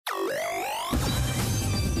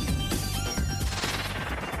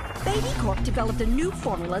Baby Corp developed a new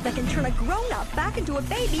formula that can turn a grown-up back into a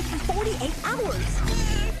baby in 48 hours.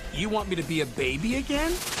 You want me to be a baby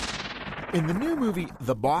again? In the new movie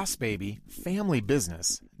The Boss Baby, Family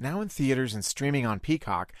Business, now in theaters and streaming on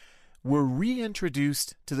Peacock, we're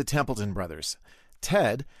reintroduced to the Templeton brothers.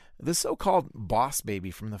 Ted, the so-called boss baby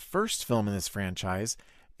from the first film in this franchise,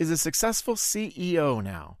 is a successful CEO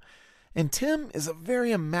now. And Tim is a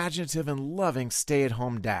very imaginative and loving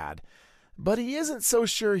stay-at-home dad. But he isn't so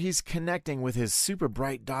sure he's connecting with his super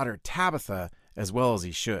bright daughter Tabitha as well as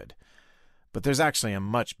he should. But there's actually a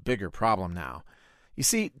much bigger problem now. You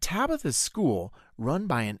see, Tabitha's school, run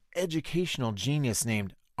by an educational genius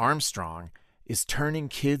named Armstrong, is turning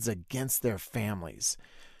kids against their families.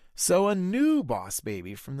 So a new boss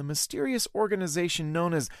baby from the mysterious organization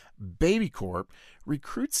known as Baby Corp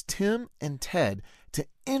recruits Tim and Ted to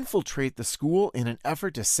infiltrate the school in an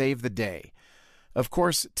effort to save the day. Of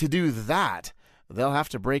course, to do that, they'll have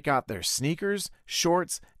to break out their sneakers,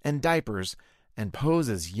 shorts, and diapers and pose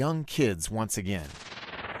as young kids once again.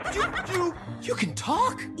 You can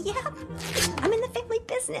talk? Yeah, I'm in the family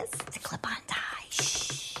business. It's a clip-on tie.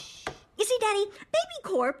 Shh. You see, Daddy, Baby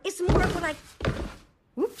Corp is more of what I...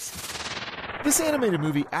 Oops. This animated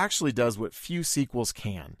movie actually does what few sequels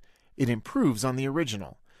can. It improves on the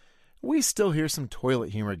original. We still hear some toilet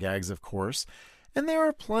humor gags, of course, and there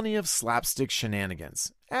are plenty of slapstick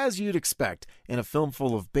shenanigans, as you'd expect in a film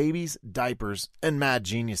full of babies, diapers, and mad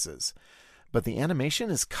geniuses. But the animation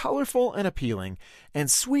is colorful and appealing,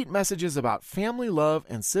 and sweet messages about family love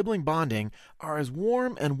and sibling bonding are as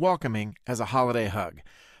warm and welcoming as a holiday hug.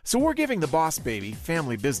 So we're giving The Boss Baby,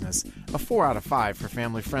 Family Business, a 4 out of 5 for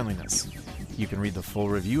family friendliness. You can read the full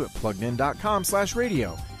review at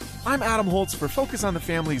pluggedin.com/radio. I'm Adam Holtz for Focus on the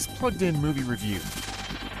Family's Plugged In Movie Review.